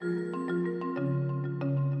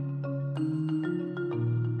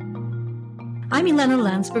I'm Elena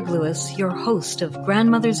Landsberg-Lewis, your host of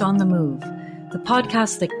Grandmothers on the Move, the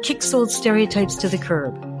podcast that kicks old stereotypes to the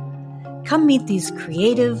curb. Come meet these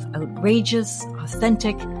creative, outrageous,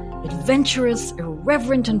 authentic, adventurous,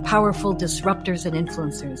 irreverent, and powerful disruptors and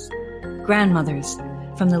influencers. Grandmothers,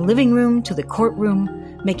 from the living room to the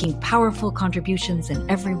courtroom, making powerful contributions in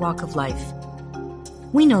every walk of life.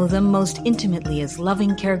 We know them most intimately as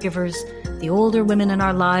loving caregivers, the older women in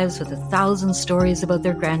our lives with 1,000 stories about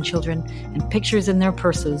their grandchildren and pictures in their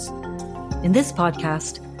purses. In this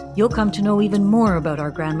podcast, you'll come to know even more about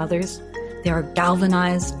our grandmothers. They are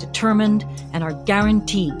galvanized, determined, and are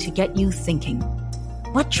guaranteed to get you thinking.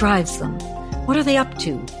 What drives them? What are they up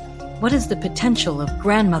to? What is the potential of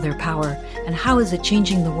grandmother power, and how is it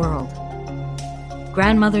changing the world?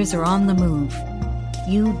 Grandmothers are on the move.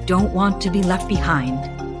 You don't want to be left behind.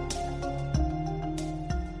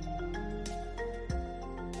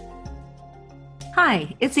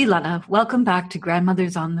 Hi, it's Ilana. Welcome back to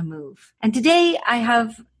Grandmothers on the Move. And today I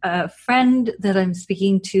have a friend that I'm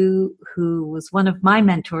speaking to who was one of my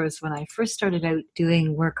mentors when I first started out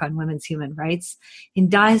doing work on women's human rights.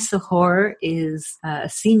 Inday Sahor is a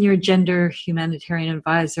senior gender humanitarian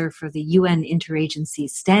advisor for the UN Interagency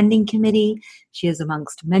Standing Committee. She is,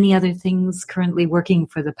 amongst many other things, currently working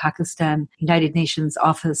for the Pakistan United Nations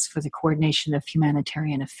Office for the Coordination of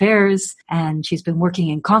Humanitarian Affairs. And she's been working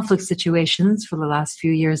in conflict situations for the last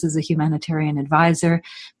few years as a humanitarian advisor,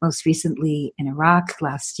 most recently in Iraq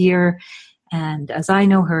last year. And as I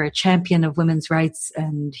know her, a champion of women's rights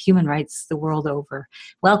and human rights the world over.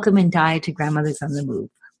 Welcome, Inday, to Grandmothers on the Move.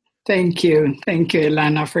 Thank you. Thank you,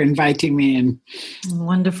 Ilana, for inviting me in.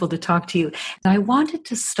 Wonderful to talk to you. I wanted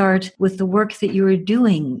to start with the work that you were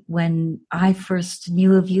doing when I first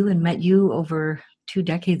knew of you and met you over 2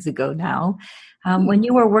 decades ago now, when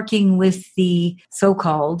you were working with the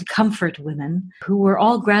so-called comfort women, who were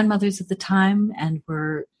all grandmothers at the time and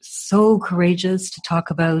were so courageous to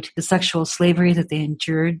talk about the sexual slavery that they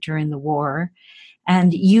endured during the war.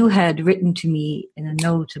 And you had written to me in a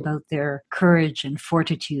note about their courage and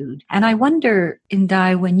fortitude. And I wonder,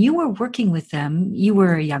 Inday, when you were working with them, you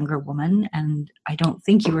were a younger woman, and I don't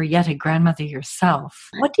think you were yet a grandmother yourself.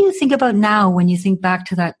 What do you think about now when you think back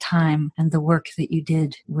to that time and the work that you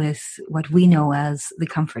did with what we know as the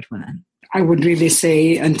comfort women? I would really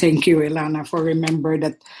say, and thank you, Ilana, for remember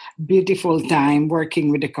that beautiful time working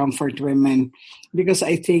with the comfort women, because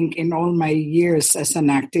I think in all my years as an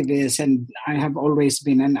activist, and I have always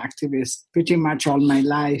been an activist pretty much all my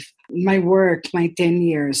life, my work, my 10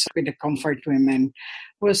 years with the comfort women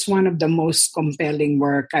was one of the most compelling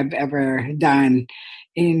work I've ever done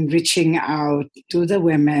in reaching out to the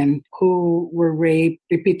women who were raped,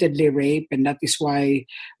 repeatedly raped, and that is why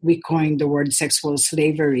we coined the word sexual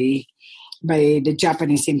slavery by the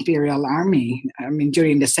Japanese Imperial Army,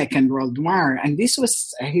 during the Second World War. And this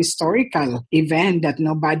was a historical event that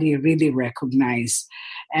nobody really recognized.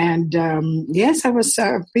 And yes, I was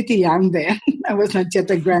pretty young then. I was not yet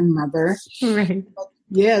a grandmother. Right.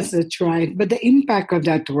 Yes, that's right. But the impact of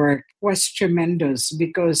that work was tremendous,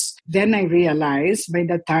 because then I realized by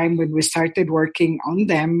the time when we started working on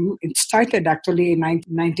them, it started actually in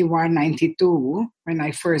 1991, 92, when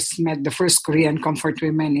I first met the first Korean comfort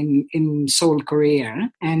women in Seoul,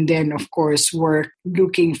 Korea. And then, of course, work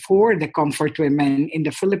looking for the comfort women in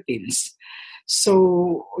the Philippines.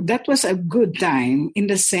 So that was a good time in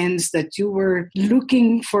the sense that you were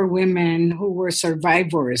looking for women who were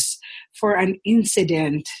survivors for an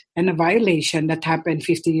incident and a violation that happened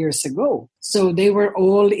 50 years ago. So they were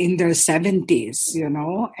all in their 70s,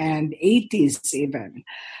 and 80s even.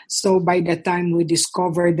 So by the time we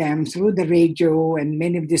discovered them through the radio, and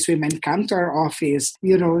many of these women come to our office,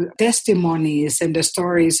 testimonies and the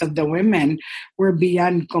stories of the women were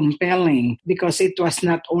beyond compelling, because it was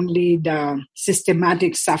not only the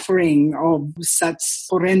systematic suffering of such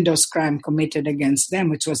horrendous crime committed against them,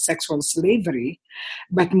 which was sexual slavery,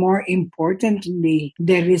 but more importantly,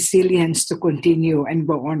 their resilience to continue and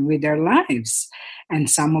go on with their lives. And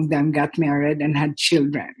some of them got married and had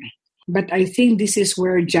children. But I think this is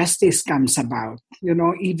where justice comes about.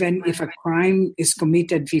 Even if a crime is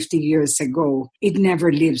committed 50 years ago, it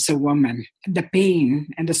never leaves a woman. The pain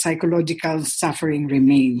and the psychological suffering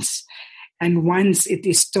remains. And once it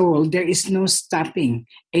is told, there is no stopping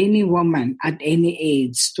any woman at any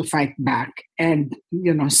age to fight back and,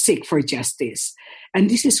 seek for justice. And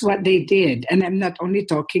this is what they did. And I'm not only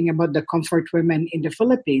talking about the comfort women in the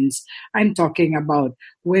Philippines, I'm talking about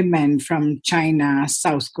women from China,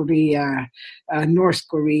 South Korea, North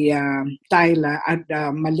Korea, Thailand,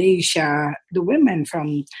 Malaysia, the women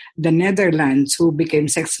from the Netherlands who became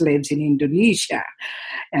sex slaves in Indonesia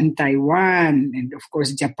and Taiwan, and of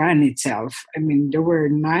course Japan itself. I mean, there were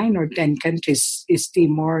 9 or 10 countries, East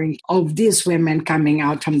Timor, of these women coming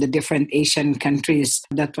out from the different Asian countries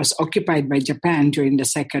that was occupied by Japan during the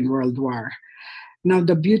Second World War. Now,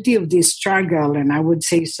 the beauty of this struggle, and I would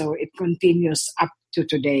say so, it continues up to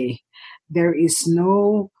today. There is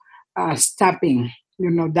no stopping,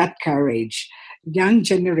 that courage. Young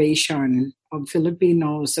generation of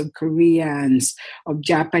Filipinos, of Koreans, of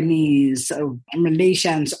Japanese, of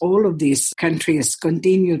Malaysians, all of these countries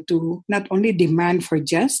continue to not only demand for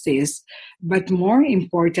justice, but more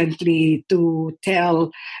importantly, to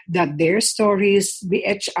tell that their stories be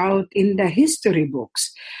etched out in the history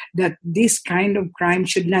books, that this kind of crime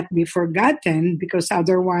should not be forgotten because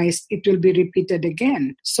otherwise it will be repeated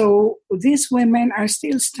again. So these women are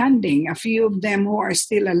still standing, a few of them who are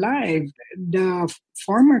still alive. The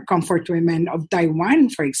former comfort women of Taiwan,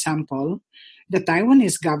 for example, the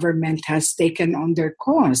Taiwanese government has taken on their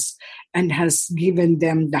cause and has given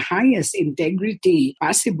them the highest integrity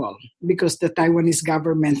possible because the Taiwanese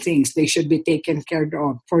government thinks they should be taken care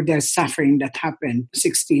of for their suffering that happened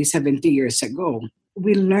 60, 70 years ago.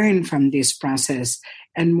 We learn from this process.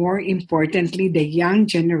 And more importantly, the young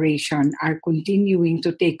generation are continuing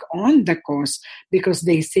to take on the cause because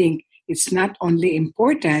they think it's not only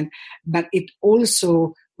important, but it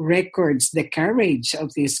also records the courage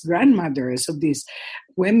of these grandmothers, of these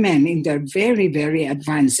women in their very, very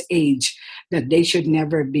advanced age, that they should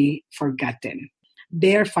never be forgotten.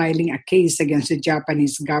 They're filing a case against the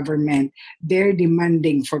Japanese government. They're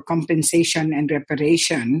demanding for compensation and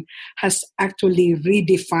reparation, has actually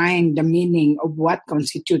redefined the meaning of what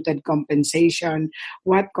constituted compensation,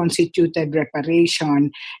 what constituted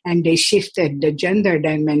reparation, and they shifted the gender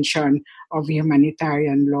dimension of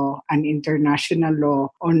humanitarian law and international law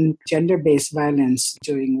on gender-based violence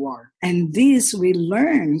during war. And this we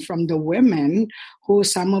learn from the women who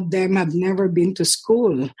some of them have never been to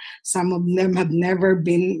school. Some of them have never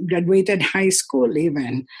been graduated high school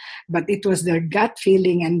even. But it was their gut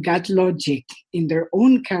feeling and gut logic in their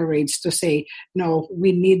own courage to say, no,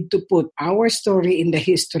 we need to put our story in the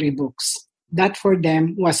history books. That for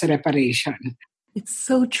them was reparation. It's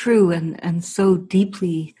so true and so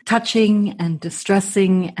deeply touching and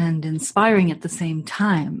distressing and inspiring at the same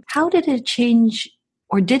time. How did it change,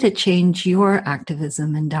 or did it change your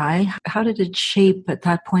activism and Dai? How did it shape at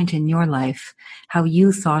that point in your life how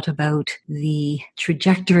you thought about the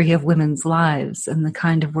trajectory of women's lives and the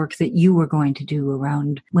kind of work that you were going to do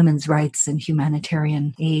around women's rights and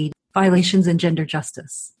humanitarian aid, violations and gender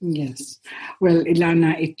justice? Yes. Well,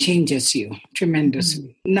 Ilana, it changes you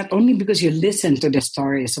tremendously. Not only because you listen to the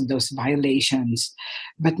stories of those violations,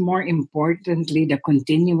 but more importantly, the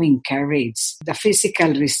continuing courage, the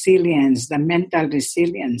physical resilience, the mental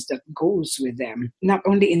resilience that goes with them. Not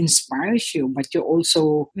only inspires you, but you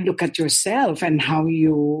also look at yourself and how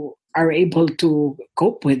you are able to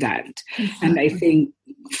cope with that. Exactly. And I think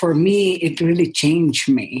for me, it really changed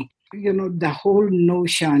me. The whole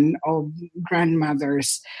notion of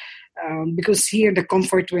grandmothers, because here the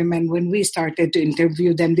comfort women, when we started to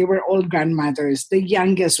interview them, they were all grandmothers. The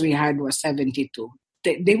youngest we had was 72.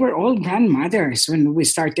 They were all grandmothers when we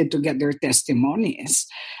started to get their testimonies.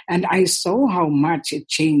 And I saw how much it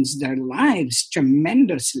changed their lives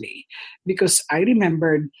tremendously, because I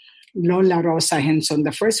remembered Lola Rosa Henson,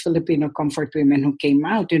 the first Filipino comfort woman who came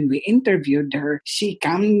out, and we interviewed her. She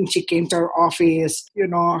came to our office.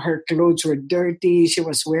 Her clothes were dirty. She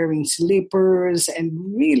was wearing slippers, and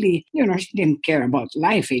really, she didn't care about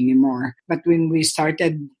life anymore. But when we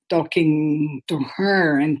started talking to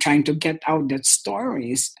her and trying to get out the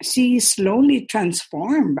stories, she slowly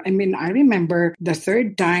transformed. I mean, I remember the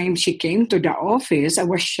third time she came to the office, I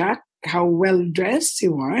was shocked how well dressed she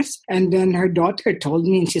was. And then her daughter told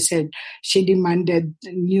me, and she said she demanded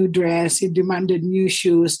a new dress, she demanded new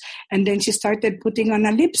shoes, and then she started putting on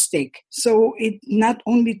a lipstick. So it not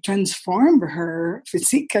only transformed her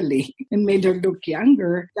physically and made her look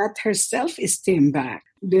younger, that her self-esteem back.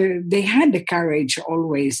 They had the courage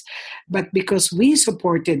always, but because we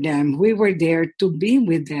supported them, we were there to be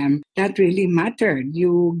with them. That really mattered.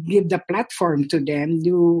 You give the platform to them.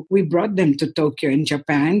 We brought them to Tokyo in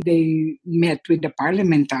Japan. They met with the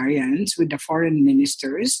parliamentarians, with the foreign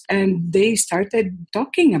ministers, and they started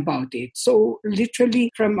talking about it. So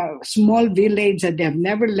literally from a small village that they have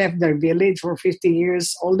never left their village for 50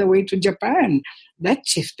 years all the way to Japan. that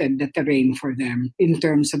shifted the terrain for them in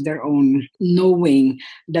terms of their own knowing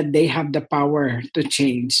that they have the power to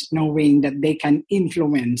change, knowing that they can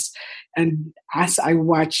influence. And as I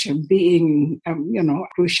watch being, a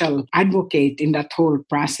crucial advocate in that whole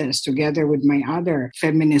process together with my other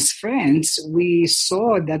feminist friends, we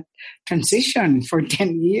saw that transition for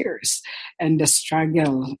 10 years and the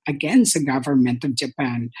struggle against the government of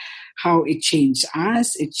Japan, how it changed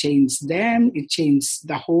us, it changed them, it changed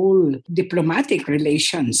the whole diplomatic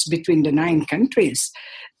relations between the 9 countries.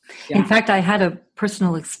 Yeah. In fact, I had a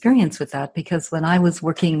personal experience with that because when I was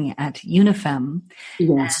working at UNIFEM,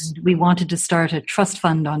 yes, and we wanted to start a trust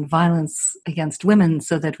fund on violence against women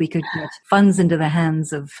so that we could get funds into the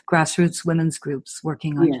hands of grassroots women's groups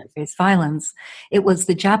working on gender-based violence, it was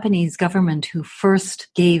the Japanese government who first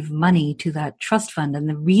gave money to that trust fund. And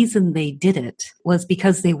the reason they did it was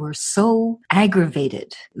because they were so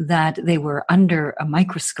aggravated that they were under a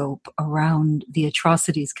microscope around the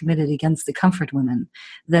atrocities committed against the comfort women,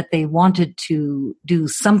 that they wanted to do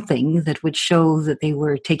something that would show that they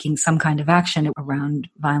were taking some kind of action around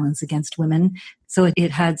violence against women. So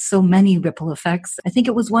it had so many ripple effects. I think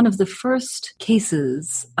it was one of the first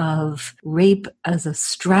cases of rape as a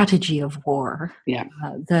strategy of war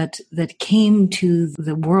that came to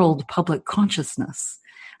the world public consciousness.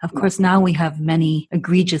 Of course, now we have many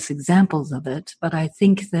egregious examples of it, but I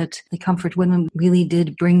think that the Comfort Women really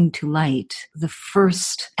did bring to light the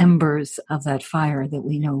first embers of that fire that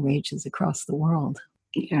we know rages across the world.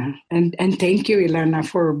 Yeah, and thank you, Ilana,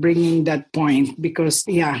 for bringing that point because,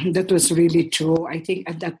 that was really true. I think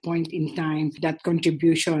at that point in time, that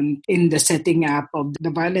contribution in the setting up of the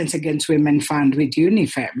Violence Against Women Fund with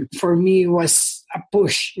UNIFEM, for me was a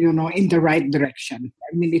push, in the right direction.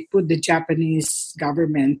 I mean, it put the Japanese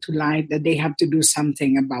government to light that they have to do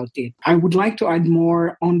something about it. I would like to add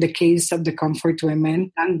more on the case of the Comfort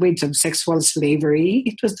Women, language of sexual slavery.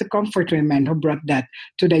 It was the Comfort Women who brought that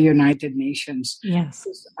to the United Nations. Yes.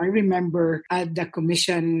 I remember at the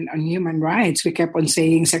Commission on Human Rights, we kept on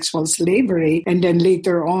saying sexual slavery. And then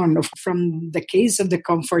later on, from the case of the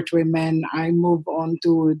Comfort Women, I moved on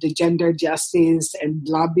to the gender justice and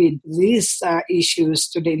lobbied these issues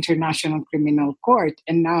to the International Criminal Court.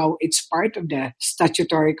 And now it's part of the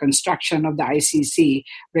statutory construction of the ICC,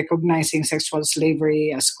 recognizing sexual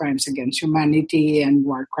slavery as crimes against humanity and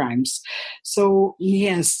war crimes. So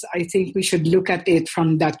yes, I think we should look at it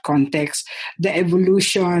from that context. The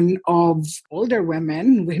evolution of older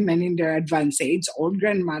women in their advanced age, old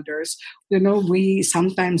grandmothers, we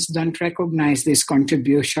sometimes don't recognize this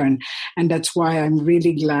contribution. And that's why I'm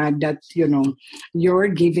really glad that, you're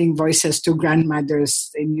giving voices to grandmothers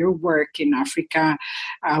in your work in Africa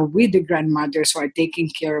with the grandmothers who are taking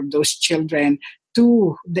care of those children,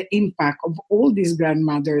 to the impact of all these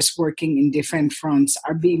grandmothers working in different fronts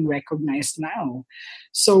are being recognized now.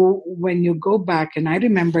 So when you go back, and I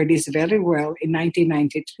remember this very well, in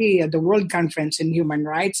 1993 at the World Conference on Human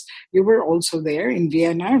Rights, you were also there in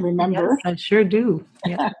Vienna, remember? Yes, I sure do.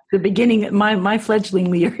 Yeah. The beginning, my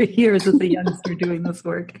fledgling years as a youngster doing this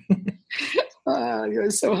work.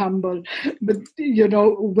 You're so humble. But,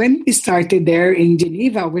 when we started there in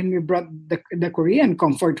Geneva, when we brought the Korean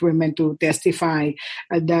Comfort Women to testify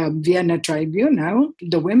at the Vienna Tribunal,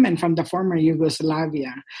 the women from the former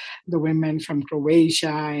Yugoslavia, the women from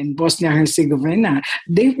Croatia and Bosnia-Herzegovina,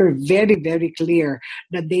 they were very, very clear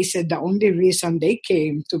that they said the only reason they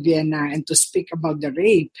came to Vienna and to speak about the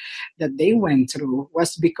rape that they went through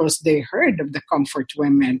was because they heard of the Comfort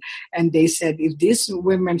Women. And they said, if these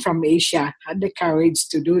women from Asia had the courage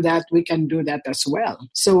to do that, we can do that as well.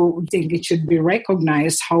 So I think it should be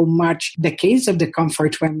recognized how much the case of the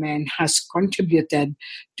Comfort Women has contributed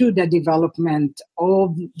to the development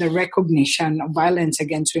of the recognition of violence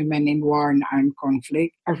against women in war and armed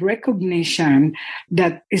conflict, a recognition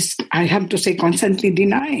that is, I have to say, constantly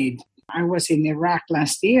denied. I was in Iraq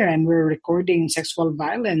last year and we're recording sexual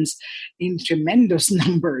violence in tremendous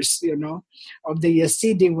numbers, of the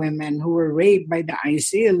Yazidi women who were raped by the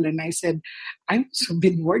ISIL. And I said, I've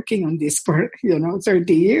been working on this for,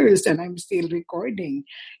 30 years and I'm still recording.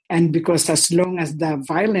 And because as long as the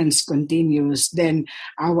violence continues, then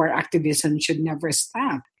our activism should never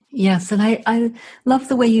stop. Yes, and I love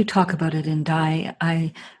the way you talk about it, Indai.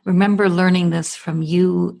 I remember learning this from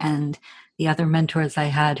you and the other mentors I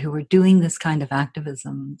had who were doing this kind of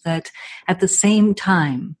activism, that at the same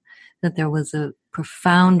time that there was a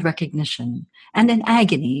profound recognition and an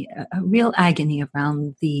agony, a real agony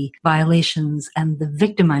around the violations and the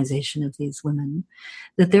victimization of these women,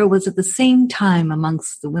 that there was at the same time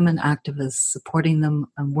amongst the women activists supporting them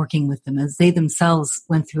and working with them as they themselves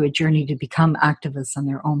went through a journey to become activists on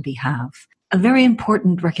their own behalf, a very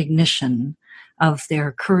important recognition of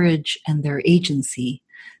their courage and their agency,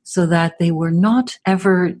 so that they were not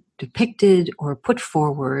ever depicted or put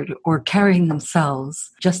forward or carrying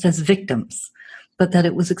themselves just as victims, but that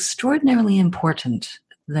it was extraordinarily important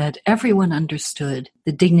that everyone understood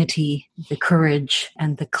the dignity, the courage,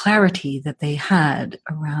 and the clarity that they had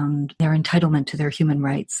around their entitlement to their human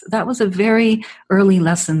rights. That was a very early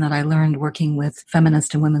lesson that I learned working with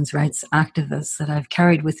feminist and women's rights activists that I've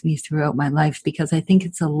carried with me throughout my life, because I think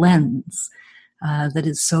it's a lens that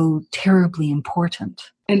is so terribly important.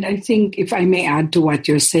 And I think, if I may add to what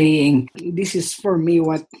you're saying, this is for me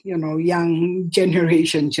what, young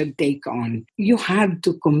generation should take on. You have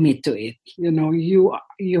to commit to it.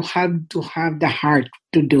 You have to have the heart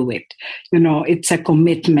to do it. It's a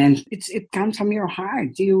commitment. It comes from your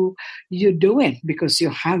heart. You do it because you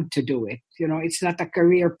have to do it. It's not a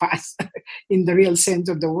career path in the real sense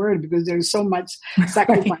of the word, because there's so much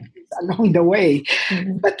sacrifice along the way.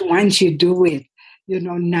 Mm-hmm. But once you do it,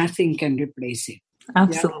 nothing can replace it.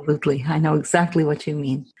 Absolutely. Yeah. I know exactly what you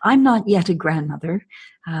mean. I'm not yet a grandmother,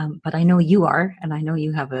 but I know you are, and I know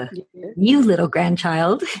you have a new little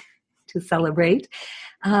grandchild to celebrate.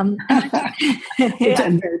 I'm very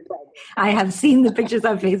proud. I have seen the pictures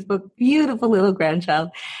on Facebook. Beautiful little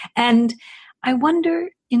grandchild. And I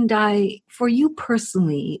wonder, Inday, for you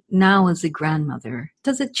personally, now as a grandmother,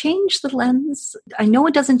 does it change the lens? I know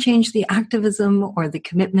it doesn't change the activism or the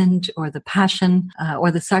commitment or the passion or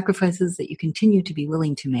the sacrifices that you continue to be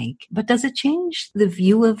willing to make, but does it change the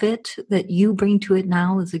view of it that you bring to it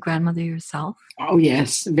now as a grandmother yourself? Oh,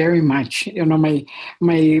 yes, very much.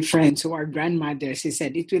 My friends who are grandmothers, he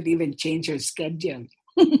said, it will even change your schedule.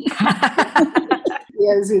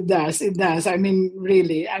 Yes, it does. It does.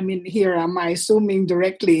 Really. Here am I assuming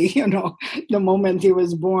directly, the moment he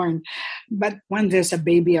was born. But when there's a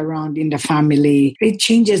baby around in the family, it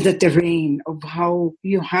changes the terrain of how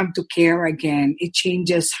you have to care again. It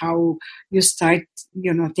changes how you start,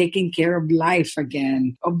 taking care of life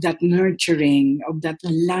again, of that nurturing, of that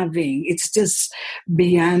loving. It's just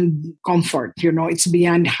beyond comfort, it's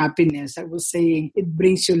beyond happiness. I was saying it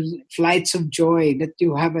brings you flights of joy that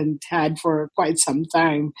you haven't had for quite some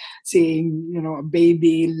time, seeing, a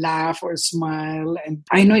baby laugh or smile. And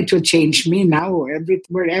I know it will change me now.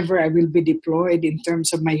 Wherever I will be deployed in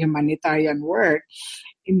terms of my humanitarian work,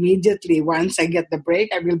 immediately once I get the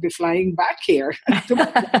break, I will be flying back here.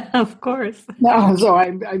 Of course. No, so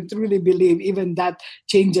I truly believe even that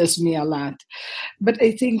changes me a lot. But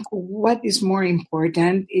I think what is more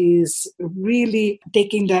important is really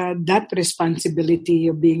taking that responsibility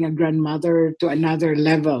of being a grandmother to another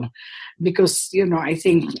level. Because, I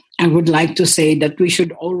think I would like to say that we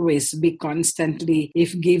should always be constantly,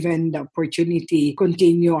 if given the opportunity,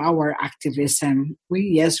 continue our activism.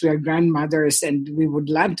 We are grandmothers and we would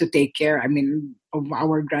love to take care, of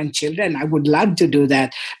our grandchildren. I would love to do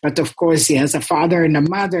that. But of course, he has a father and a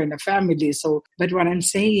mother and a family. So, but what I'm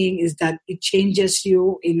saying is that it changes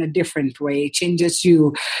you in a different way. It changes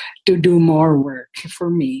you to do more work for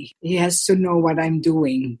me. He has to know what I'm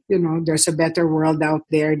doing. There's a better world out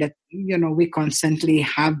there that, we constantly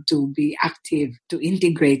have to be active to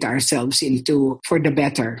integrate ourselves into for the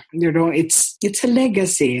better. It's a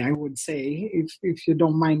legacy, I would say, if you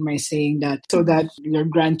don't mind my saying that, so that your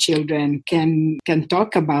grandchildren can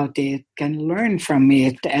talk about it, can learn from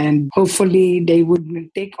it, and hopefully they would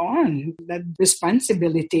take on that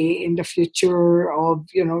responsibility in the future of,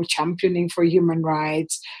 championing for human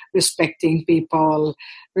rights, respecting people,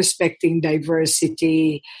 respecting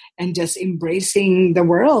diversity, and just embracing the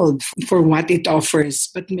world for what it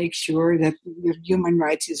offers, but make sure that your human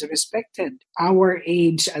rights is respected. Our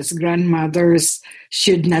age as grandmothers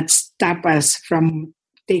should not stop us from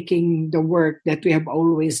taking the work that we have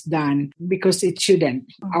always done, because it shouldn't.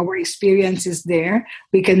 Our experience is there.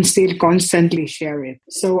 We can still constantly share it.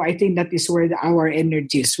 So I think that is where our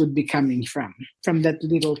energies would be coming from that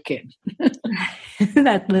little kid.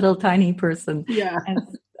 That little tiny person. Yeah.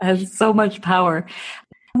 has so much power.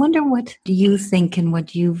 I wonder, what do you think, and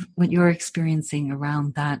what you're experiencing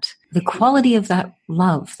around that, the quality of that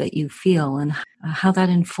love that you feel, and how that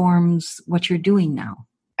informs what you're doing now?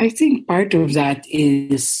 I think part of that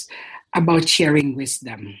is about sharing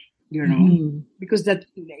wisdom, because that,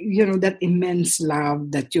 that immense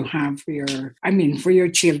love that you have for your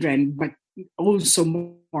children, but also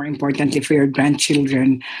more importantly for your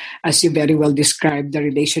grandchildren, as you very well described, the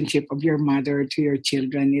relationship of your mother to your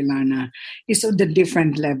children, Ilana, is on a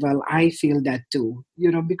different level. I feel that too,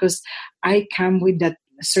 because I come with that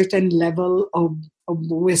certain level of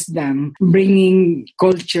wisdom, bringing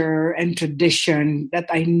culture and tradition that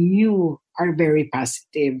I knew are very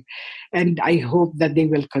positive. And I hope that they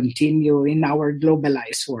will continue in our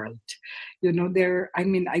globalized world.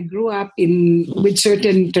 I grew up with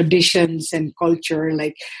certain traditions and culture,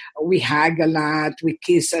 like we hug a lot, we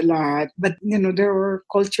kiss a lot, but there were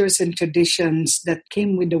cultures and traditions that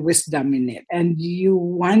came with the wisdom in it. And you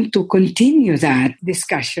want to continue that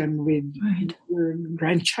discussion with your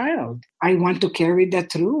grandchild. I want to carry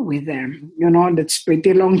that through with them. That's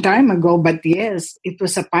pretty long time ago, but yes, it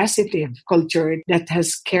was a positive culture that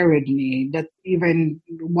has carried me, that even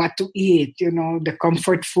what to eat, the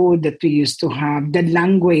comfort food that we used to have, the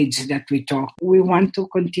language that we talk. We want to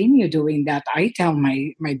continue doing that. I tell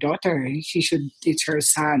my daughter she should teach her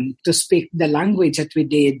son to speak the language that we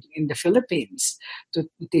did in the Philippines, to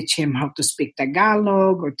teach him how to speak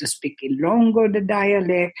Tagalog or to speak Ilonggo, the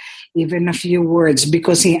dialect, even a few words,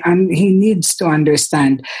 because he needs to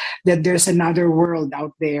understand that there's another world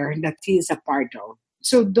out there that he is a part of.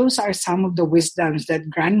 So those are some of the wisdoms that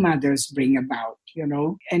grandmothers bring about,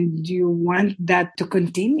 and you want that to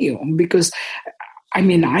continue because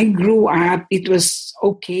I grew up, it was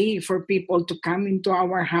okay for people to come into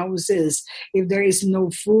our houses if there is no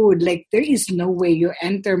food. Like, there is no way you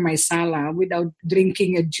enter my sala without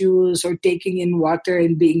drinking a juice or taking in water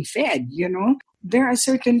and being fed, There are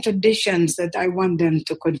certain traditions that I want them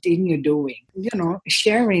to continue doing,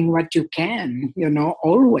 sharing what you can,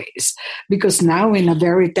 always. Because now in a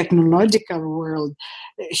very technological world,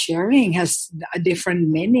 sharing has a different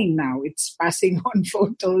meaning now. It's passing on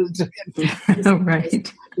photos.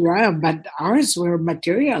 Right. Yeah, but ours were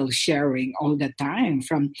material sharing all the time,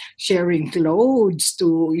 from sharing clothes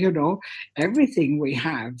to, everything we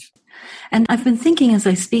have. And I've been thinking as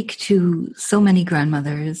I speak to so many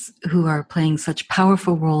grandmothers who are playing such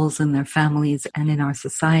powerful roles in their families and in our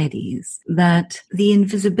societies, that the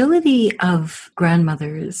invisibility of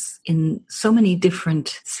grandmothers in so many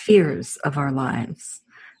different spheres of our lives,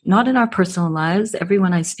 not in our personal lives.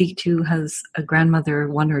 Everyone I speak to has a grandmother,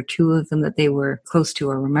 one or two of them that they were close to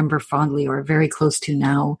or remember fondly or are very close to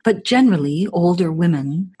now. But generally, older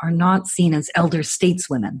women are not seen as elder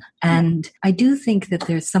stateswomen. And I do think that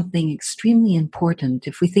there's something extremely important,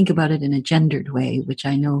 if we think about it in a gendered way, which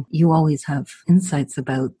I know you always have insights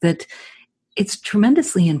about, that it's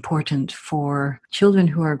tremendously important for children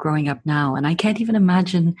who are growing up now. And I can't even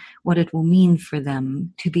imagine what it will mean for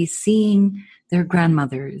them to be seeing their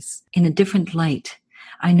grandmothers in a different light.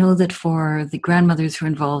 I know that for the grandmothers who are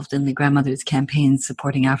involved in the grandmothers campaign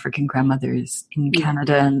supporting African grandmothers in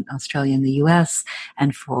Canada and Australia and the US,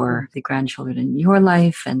 and for the grandchildren in your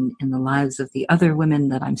life and in the lives of the other women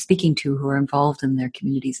that I'm speaking to who are involved in their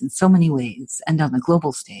communities in so many ways and on the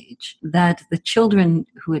global stage, that the children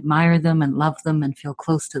who admire them and love them and feel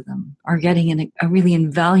close to them are getting a really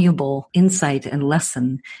invaluable insight and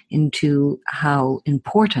lesson into how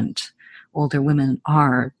important older women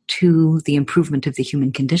are to the improvement of the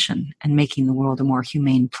human condition and making the world a more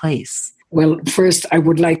humane place. Well, first, I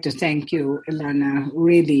would like to thank you, Ilana.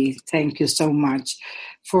 Really, thank you so much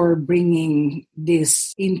for bringing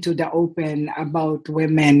this into the open about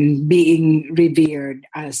women being revered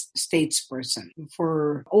as statesperson.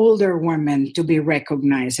 For older women to be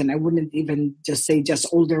recognized, and I wouldn't even just say just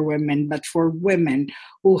older women, but for women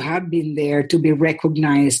who have been there to be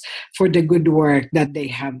recognized for the good work that they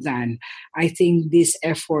have done. I think this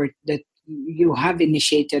effort that you have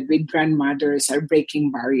initiated with grandmothers are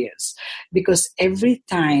breaking barriers, because every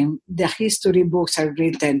time the history books are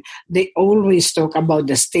written, they always talk about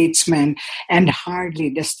the statesmen and hardly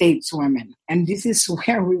the stateswomen. And this is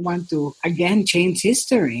where we want to again change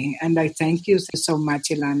history. And I thank you so much,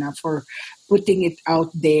 Ilana, for putting it out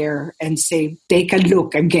there and say, take a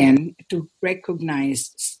look again to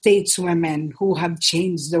recognize stateswomen who have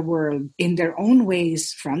changed the world in their own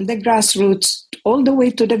ways, from the grassroots all the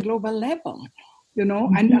way to the global level,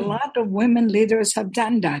 and a lot of women leaders have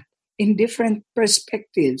done that in different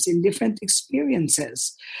perspectives, in different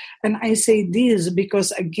experiences. And I say this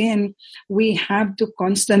because, again, we have to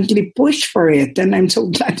constantly push for it. And I'm so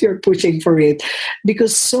glad you're pushing for it,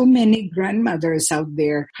 because so many grandmothers out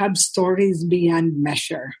there have stories beyond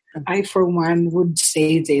measure. I, for one, would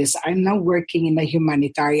say this. I'm now working in a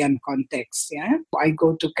humanitarian context. Yeah, I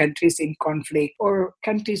go to countries in conflict or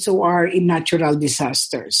countries who are in natural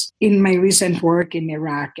disasters. In my recent work in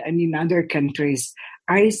Iraq and in other countries,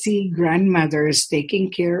 I see grandmothers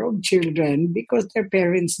taking care of children because their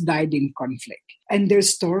parents died in conflict. And their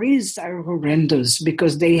stories are horrendous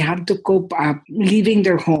because they have to cope up leaving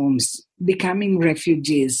their homes, becoming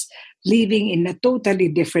refugees, living in a totally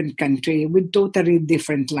different country with totally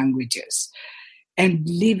different languages, and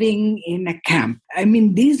living in a camp. I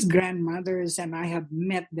mean, these grandmothers, and I have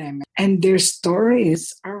met them, and their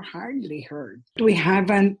stories are hardly heard. We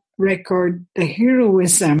haven't record the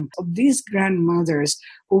heroism of these grandmothers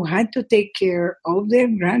who had to take care of their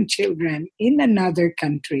grandchildren in another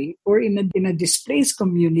country or in a displaced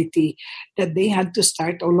community, that they had to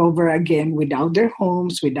start all over again without their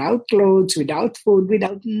homes, without clothes, without food,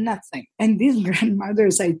 without nothing. And these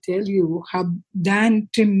grandmothers, I tell you, have done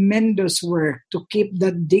tremendous work to keep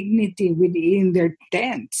that dignity within their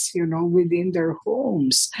tents, within their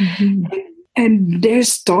homes. Mm-hmm. And their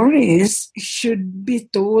stories should be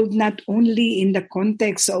told not only in the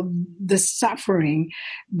context of the suffering,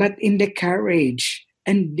 but in the courage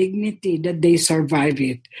and dignity that they survive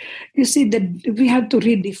it. You see, that we have to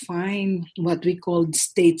redefine what we call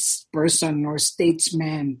statesperson or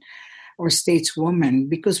statesman or stateswoman,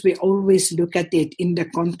 because we always look at it in the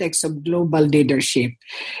context of global leadership.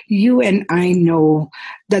 You and I know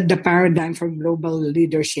that the paradigm for global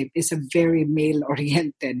leadership is a very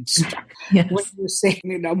male-oriented stuff. Yes. When you say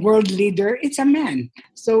world leader, it's a man.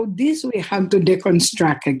 So this we have to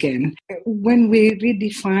deconstruct again. When we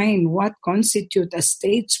redefine what constitutes a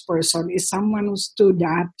statesperson is someone who stood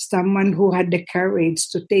up, someone who had the courage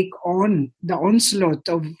to take on the onslaught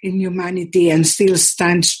of inhumanity and still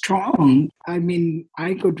stand strong. I mean,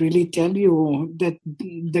 I could really tell you that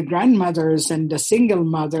the grandmothers and the single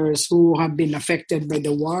mothers who have been affected by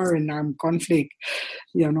the war and armed conflict,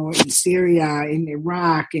 in Syria, in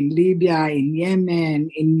Iraq, in Libya, in Yemen,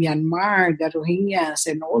 in Myanmar, the Rohingyas,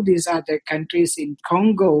 and all these other countries in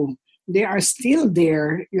Congo, they are still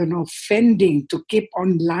there, fending to keep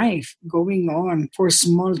on life going on for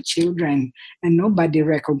small children. And nobody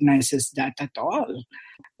recognizes that at all.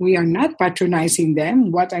 We are not patronizing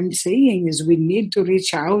them. What I'm saying is we need to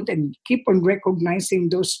reach out and keep on recognizing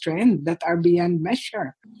those trends that are beyond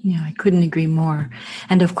measure. Yeah, I couldn't agree more.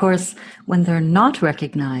 And of course, when they're not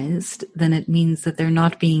recognized, then it means that they're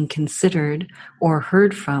not being considered or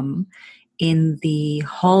heard from in the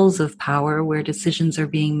halls of power where decisions are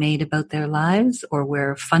being made about their lives, or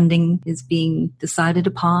where funding is being decided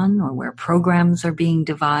upon, or where programs are being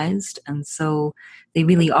devised. And so they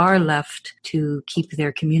really are left to keep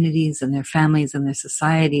their communities and their families and their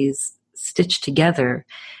societies stitched together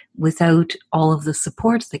without all of the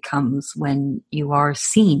support that comes when you are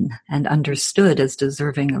seen and understood as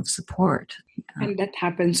deserving of support. And that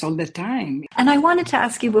happens all the time. And I wanted to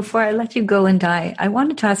ask you, before I let you go and die, I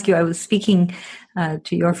wanted to ask you, I was speaking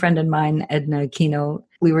to your friend and mine, Edna Aquino.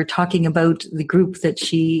 We were talking about the group that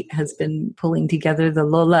she has been pulling together, the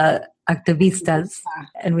Lola Activistas,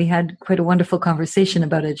 and we had quite a wonderful conversation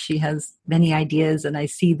about it. She has many ideas, and I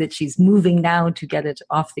see that she's moving now to get it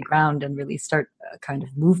off the ground and really start a kind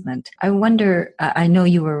of movement. I wonder, I know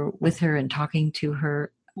you were with her and talking to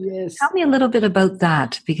her. Yes. Tell me a little bit about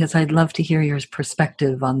that, because I'd love to hear your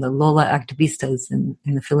perspective on the Lola Activistas in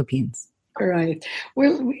the Philippines. Right.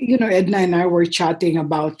 Well, Edna and I were chatting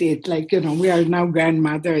about it. We are now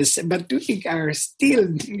grandmothers, but we are still,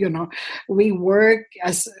 we work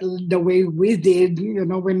as the way we did,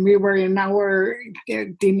 when we were in our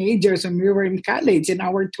teenagers and we were in college in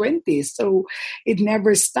our 20s. So it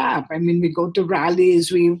never stopped. I mean, we go to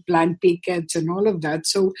rallies, we plan pickets and all of that.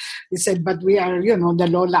 So we said, but we are, the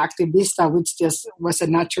Lola Activista, which just was a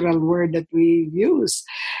natural word that we use.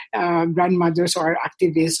 Grandmothers or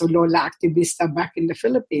activists or Lola Activista back in the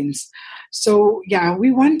Philippines. So,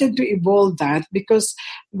 we wanted to evolve that, because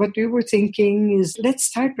what we were thinking is, let's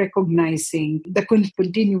start recognizing the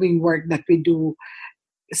continuing work that we do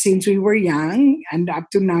since we were young and up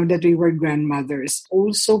to now that we were grandmothers.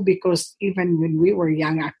 Also because even when we were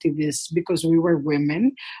young activists, because we were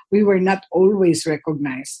women, we were not always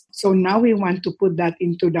recognized. So now we want to put that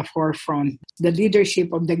into the forefront, the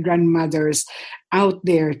leadership of the grandmothers out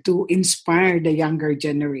there to inspire the younger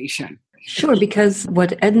generation. Sure, because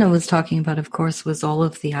what Edna was talking about, of course, was all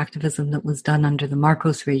of the activism that was done under the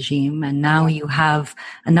Marcos regime. And now you have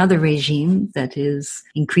another regime that is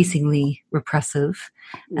increasingly repressive.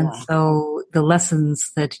 Yeah. And so the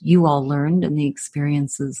lessons that you all learned and the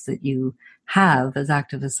experiences that you have as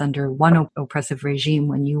activists under one oppressive regime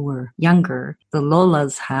when you were younger, the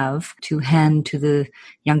Lolas have to hand to the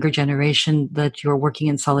younger generation that you're working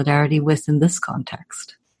in solidarity with in this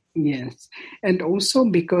context. Yes. And also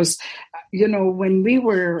because, when we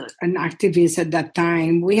were an activist at that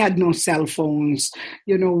time, we had no cell phones.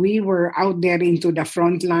 We were out there into the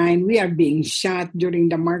front line. We are being shot during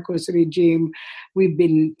the Marcos regime. We've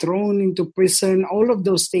been thrown into prison, all of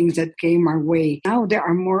those things that came our way. Now there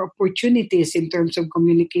are more opportunities in terms of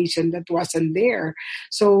communication that wasn't there.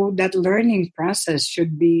 So that learning process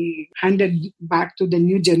should be handed back to the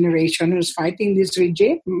new generation who's fighting this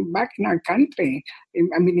regime back in our country.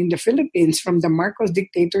 I mean, in the Philippines, from the Marcos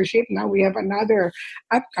dictatorship, now we we have another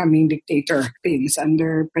upcoming dictator, Philippines,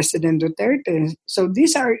 under President Duterte. So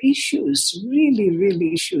these are issues, really,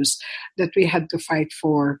 really issues that we had to fight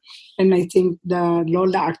for. And I think the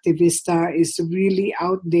Lola Activista is really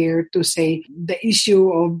out there to say the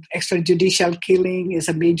issue of extrajudicial killing is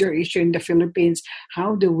a major issue in the Philippines.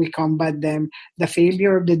 How do we combat them? The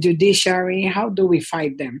failure of the judiciary, how do we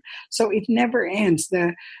fight them? So it never ends.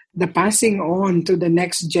 The passing on to the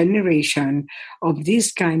next generation of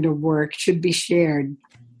this kind of work should be shared.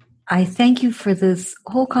 I thank you for this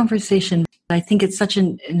whole conversation. I think it's such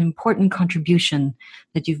an important contribution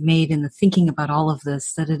that you've made in the thinking about all of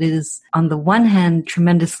this, that it is, on the one hand,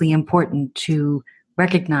 tremendously important to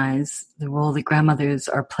recognize the role that grandmothers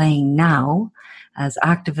are playing now as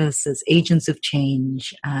activists, as agents of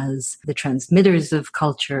change, as the transmitters of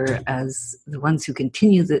culture, as the ones who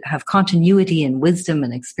continue to have continuity and wisdom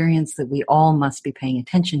and experience that we all must be paying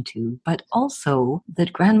attention to, but also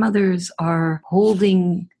that grandmothers are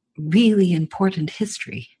holding really important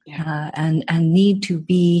history and need to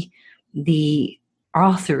be the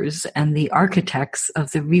authors and the architects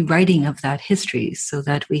of the rewriting of that history so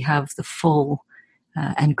that we have the full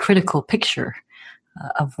and critical picture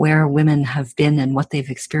of where women have been and what they've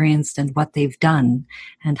experienced and what they've done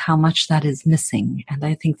and how much that is missing. And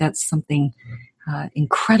I think that's something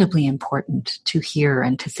incredibly important to hear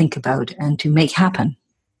and to think about and to make happen.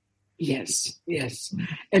 Yes.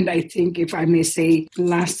 And I think, if I may say,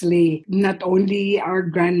 lastly, not only our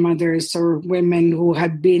grandmothers or women who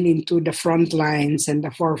have been into the front lines and the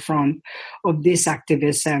forefront of this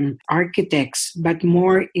activism, architects, but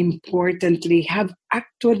more importantly, have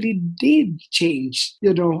actually did change,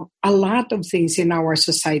 a lot of things in our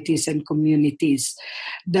societies and communities,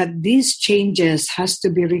 that these changes has to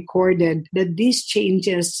be recorded, that these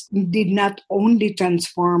changes did not only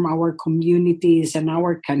transform our communities and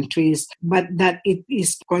our countries, but that it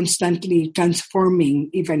is constantly transforming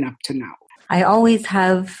even up to now. I always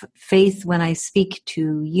have faith when I speak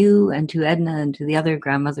to you and to Edna and to the other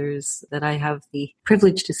grandmothers that I have the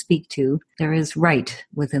privilege to speak to. There is right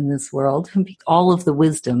within this world. All of the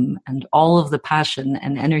wisdom and all of the passion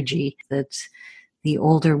and energy that the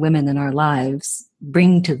older women in our lives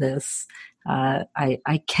bring to this,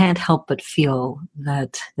 I can't help but feel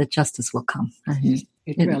that justice will come.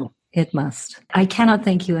 It will. It must. I cannot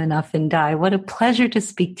thank you enough, Ndai. What a pleasure to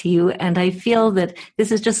speak to you. And I feel that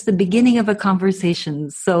this is just the beginning of a conversation.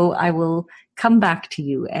 So I will come back to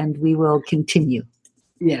you and we will continue.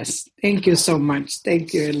 Yes. Thank you so much.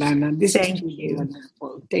 Thank you, Ilana. This Thank is you.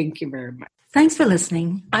 wonderful. Thank you very much. Thanks for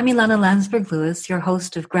listening. I'm Ilana Landsberg-Lewis, your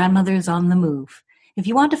host of Grandmothers on the Move. If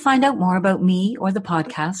you want to find out more about me or the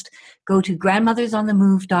podcast, go to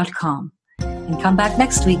grandmothersonthemove.com and come back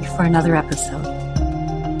next week for another episode.